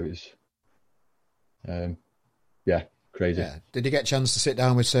it was, crazy. Yeah. Did you get a chance to sit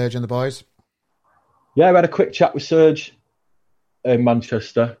down with Serge and the boys? Yeah, we had a quick chat with Serge in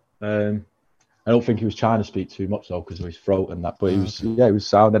Manchester. I don't think he was trying to speak too much though because of his throat and that, but he was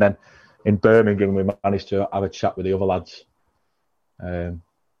sound. And then in Birmingham, we managed to have a chat with the other lads.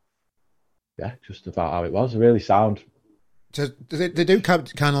 Just about how it was. Really sound. So they do kind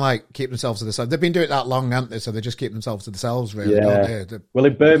of like keep themselves to themselves. They've been doing it that long, haven't they? So they just keep themselves to themselves, really. Yeah. Well,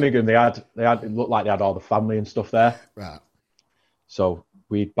 in Birmingham, they had it looked like they had all the family and stuff there. Right. So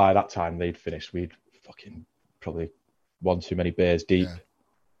by that time they'd finished. We'd fucking probably one too many beers deep. Yeah.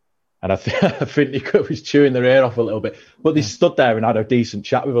 And I think he was chewing their ear off a little bit. But they stood there and had a decent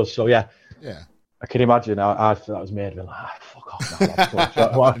chat with us. So, yeah. I can imagine I feel that was made of like, fuck off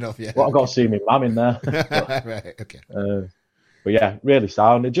now. What I've got to see me mum in there. Right, okay. But, yeah, really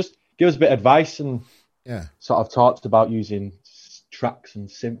sound. It just give us a bit of advice and sort of talked about using tracks and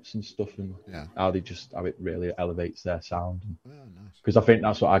synths and stuff and how it really elevates their sound. Because I think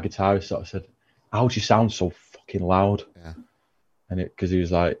that's what our guitarist sort of said. How do you sound so fucking loud? Yeah. And because he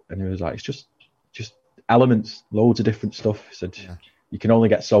was like, it's just elements, loads of different stuff. He said, you can only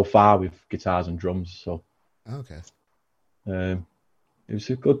get so far with guitars and drums. So, it was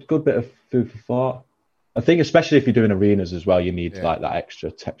a good bit of food for thought. I think, especially if you're doing arenas as well, you need like that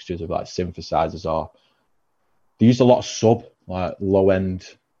extra textures of like synthesizers. Or they used a lot of sub, like low end,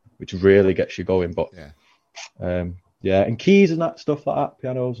 which really gets you going. But and keys and that stuff like that,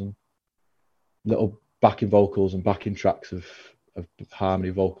 pianos and little backing vocals and backing tracks of harmony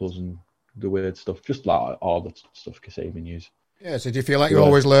vocals and the weird stuff, just like all the stuff Kasabian use. Yeah, so do you feel like you're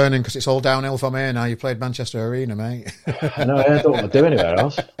always learning because it's all downhill from here now? You played Manchester Arena, mate. I know, I don't want to do anywhere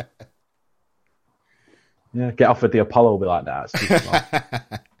else. Yeah, get offered the Apollo, be like that.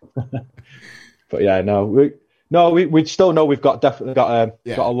 But yeah, we still know we've definitely got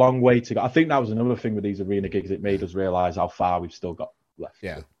a long way to go. I think that was another thing with these arena gigs. It made us realise how far we've still got left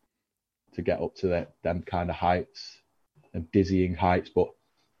to get up to them kind of heights and dizzying heights, but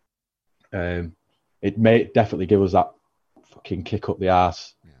it may definitely give us that fucking kick up the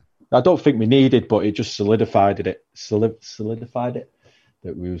arse. I don't think we needed, but it just solidified it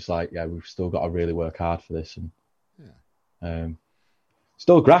that we was like, we've still got to really work hard for this, and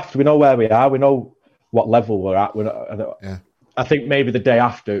still graft. We know where we are. We know what level we're at. I think maybe the day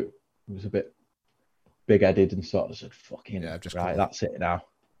after it was a bit big-headed and sort of said, "Fucking right, that's it now."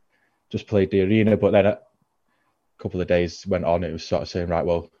 Just played the arena, but then a couple of days went on. It was sort of saying, right,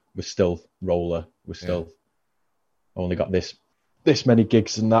 well, we're still Rolla. We're still only got this many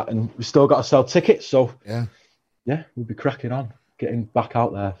gigs and that, and we still got to sell tickets. So we'll be cracking on, getting back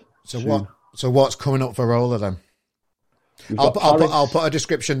out there. So what's coming up for Rolla then? I'll put a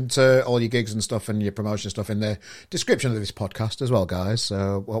description to all your gigs and stuff and your promotion stuff in the description of this podcast as well, guys.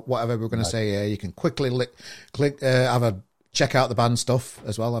 So whatever we're going to say here, you can quickly click, check out the band stuff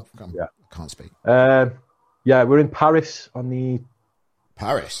as well. I can't speak. We're in Paris on the...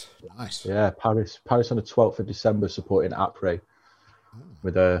 Paris? Nice. Yeah, Paris on the 12th of December, supporting Après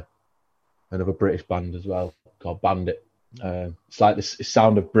with another British band as well called Bandit. It's like this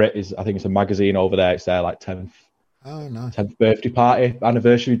Sound of Brit I think it's a magazine over there. It's their like 10th 10th birthday party,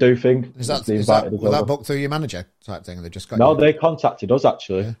 anniversary do thing. Was that booked through your manager type thing? They just got they contacted us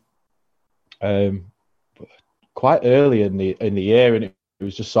actually. Quite early in the year, and it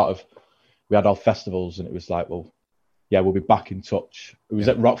was just sort of, we had our festivals and it was like, well, we'll be back in touch. It was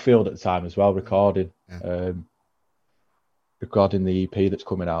at Rockfield at the time as well, recording the EP that's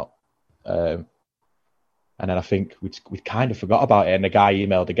coming out. And then I think we'd kind of forgot about it, and the guy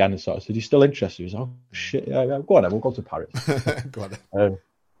emailed again and sort of said, "You still interested?" He was, "Oh shit, yeah, go on then, we'll go to Paris." Go on.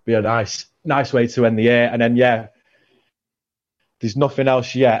 Be a nice way to end the year, and then there's nothing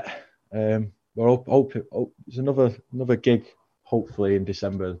else yet. We're hoping there's another gig hopefully in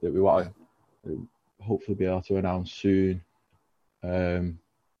December that we want to hopefully be able to announce soon.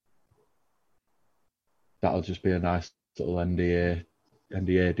 That'll just be a nice little end of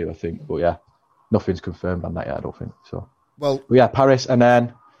year do, I think. But nothing's confirmed on that yet, I don't think. So Paris, and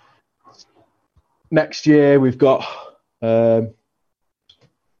then next year we've got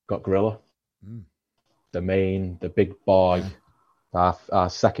Got Gorilla, the big boy, our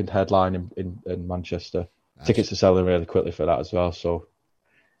second headline in Manchester. Nice. Tickets are selling really quickly for that as well. So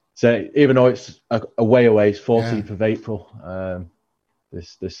even though it's a way away, it's 14th of April.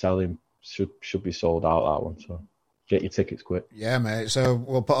 This selling should be sold out, that one. So get your tickets quick. Yeah, mate. So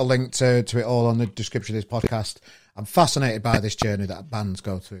we'll put a link to it all on the description of this podcast. I'm fascinated by this journey that bands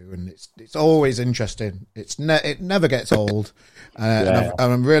go through, and it's always interesting. It never gets old, and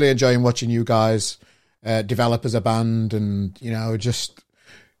I'm really enjoying watching you guys develop as a band, and you're just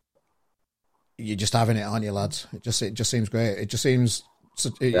having it, aren't you, lads? It just seems great. It seems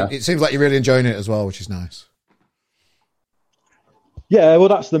like you're really enjoying it as well, which is nice. Yeah, well,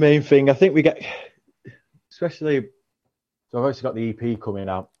 that's the main thing. I think we get, especially. So I've obviously got the EP coming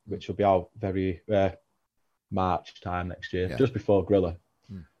out, which will be out very March time next year, just before Gorilla.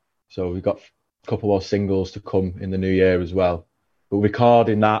 So we've got a couple more singles to come in the new year as well. But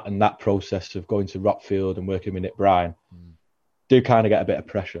recording that and that process of going to Rockfield and working with Nick Bryan do kind of get a bit of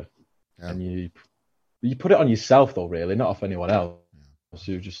pressure. Yeah. And you put it on yourself, though, really, not off anyone else. Yeah.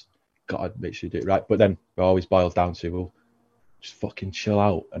 So you just got to make sure you do it right. But then it always boils down to, well, just fucking chill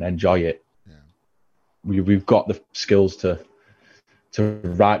out and enjoy it. Yeah. We've got the skills to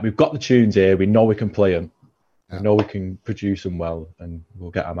write. We've got the tunes here. We know we can play them. Yeah. We know we can produce them well, and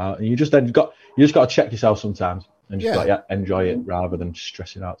we'll get them out. And you just got to check yourself sometimes and just got to enjoy it rather than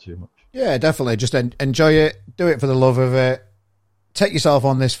stressing out too much. Yeah, definitely. Just enjoy it. Do it for the love of it. Take yourself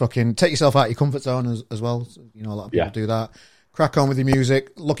out of your comfort zone as well. A lot of people do that. Crack on with your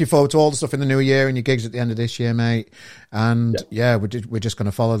music. Looking forward to all the stuff in the new year and your gigs at the end of this year, mate. And we're just going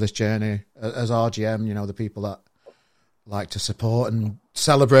to follow this journey as RGM. The people that like to support and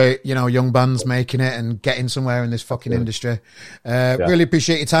celebrate, young bands making it and getting somewhere in this fucking industry. Really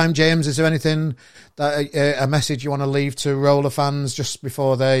appreciate your time, James. Is there anything a message you want to leave to Rolla fans just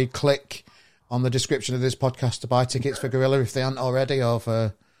before they click on the description of this podcast to buy tickets for Gorilla if they aren't already, or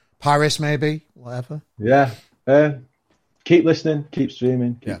for Paris maybe, whatever? Yeah. Keep listening, keep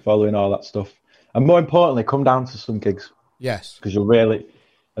streaming, keep following all that stuff. And more importantly, come down to some gigs. Yes. Because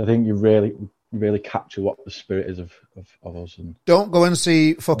I think you really capture what the spirit is of us. And don't go and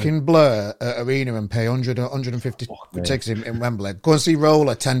see fucking Blur at Arena and pay 100 or 150 tickets in Wembley. Go and see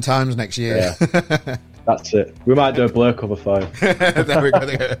Rolla 10 times next year. Yeah. That's it. We might do a Blur cover for you. There we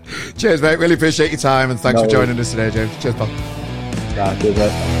go. Cheers, mate. Really appreciate your time, and thanks for joining us today, James. Cheers, pal. Cheers,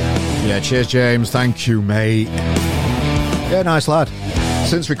 mate. Yeah, cheers, James. Thank you, mate. Yeah, nice lad.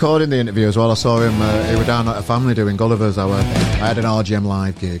 Since recording the interview as well, I saw him. He was down at a family doing Gulliver's. I had an RGM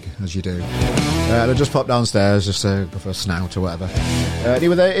live gig, as you do. And I just popped downstairs just to go for a snout or whatever. He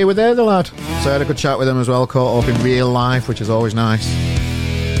was there, the lad. So I had a good chat with him as well. Caught up in real life, which is always nice.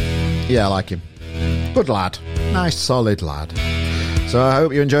 Yeah, I like him. Good lad. Nice, solid lad. So I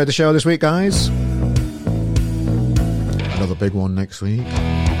hope you enjoyed the show this week, guys. Another big one next week.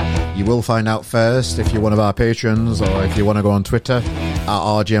 You will find out first if you're one of our patrons, or if you want to go on Twitter at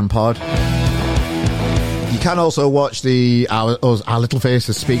RGM Pod. You can also watch our little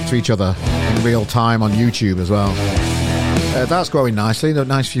faces speak to each other in real time on YouTube as well. That's growing nicely. There are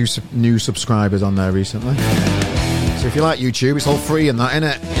nice few new subscribers on there recently. So if you like YouTube, it's all free and that,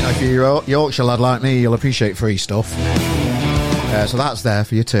 innit? If you're a Yorkshire lad like me, you'll appreciate free stuff. So that's there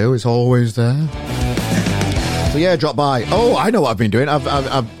for you too. It's always there. So yeah, drop by. Oh, I know what I've been doing.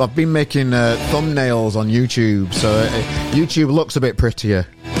 I've been making thumbnails on YouTube, so YouTube looks a bit prettier,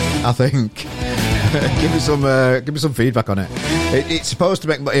 I think. Give me some feedback on it. It's supposed to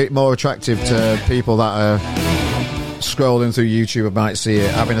make it more attractive to people that are scrolling through YouTube and might see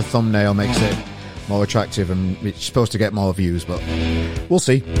it. Having a thumbnail makes it more attractive, and it's supposed to get more views, but we'll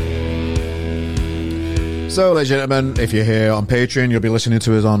see. So, ladies and gentlemen, if you're here on Patreon, you'll be listening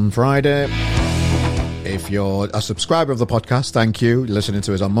to us on Friday. If you're a subscriber of the podcast, thank you. You're listening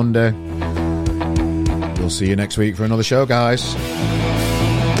to us on Monday. We'll see you next week for another show, guys.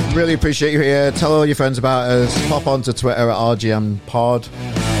 Really appreciate you here. Tell all your friends about us. Pop onto Twitter at RGM Pod.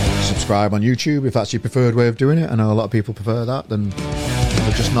 Subscribe on YouTube if that's your preferred way of doing it. I know a lot of people prefer that. Then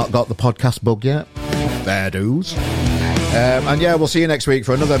they've just not got the podcast bug yet. Fair dues. And yeah, we'll see you next week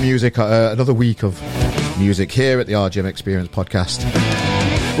for another week of music here at the RGM Experience Podcast.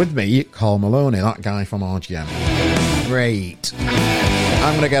 With me, Carl Maloney, that guy from RGM. Great.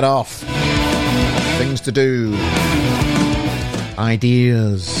 I'm going to get off. Things to do.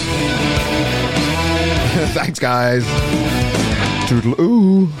 Ideas. Thanks, guys.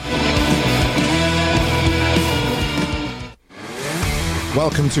 Toodle-oo.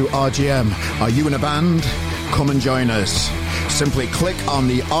 Welcome to RGM. Are you in a band? Come and join us. Simply click on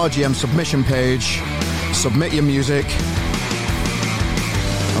the RGM submission page, Submit your music,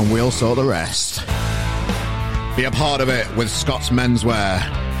 and we'll sort the rest. Be a part of it with Scott's Menswear,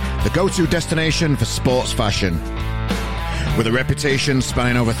 the go-to destination for sports fashion. With a reputation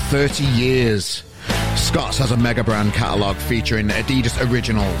spanning over 30 years, Scott's has a mega brand catalogue featuring Adidas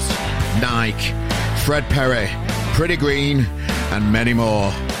Originals, Nike, Fred Perry, Pretty Green, and many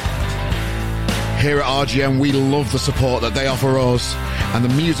more. Here at RGM, we love the support that they offer us and the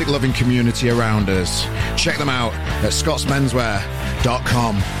music-loving community around us. Check them out at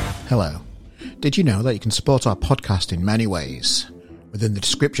scottsmenswear.com. Hello. Did you know that you can support our podcast in many ways? Within the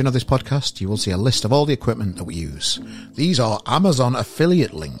description of this podcast, you will see a list of all the equipment that we use. These are Amazon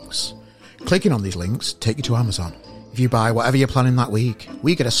affiliate links. Clicking on these links take you to Amazon. If you buy whatever you're planning that week,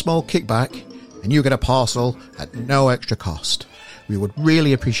 we get a small kickback and you get a parcel at no extra cost. We would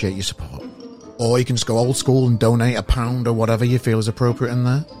really appreciate your support. Or you can just go old school and donate £1 or whatever you feel is appropriate in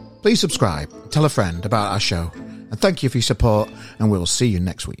there. Please subscribe, tell a friend about our show, and thank you for your support, and we'll see you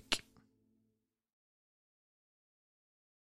next week.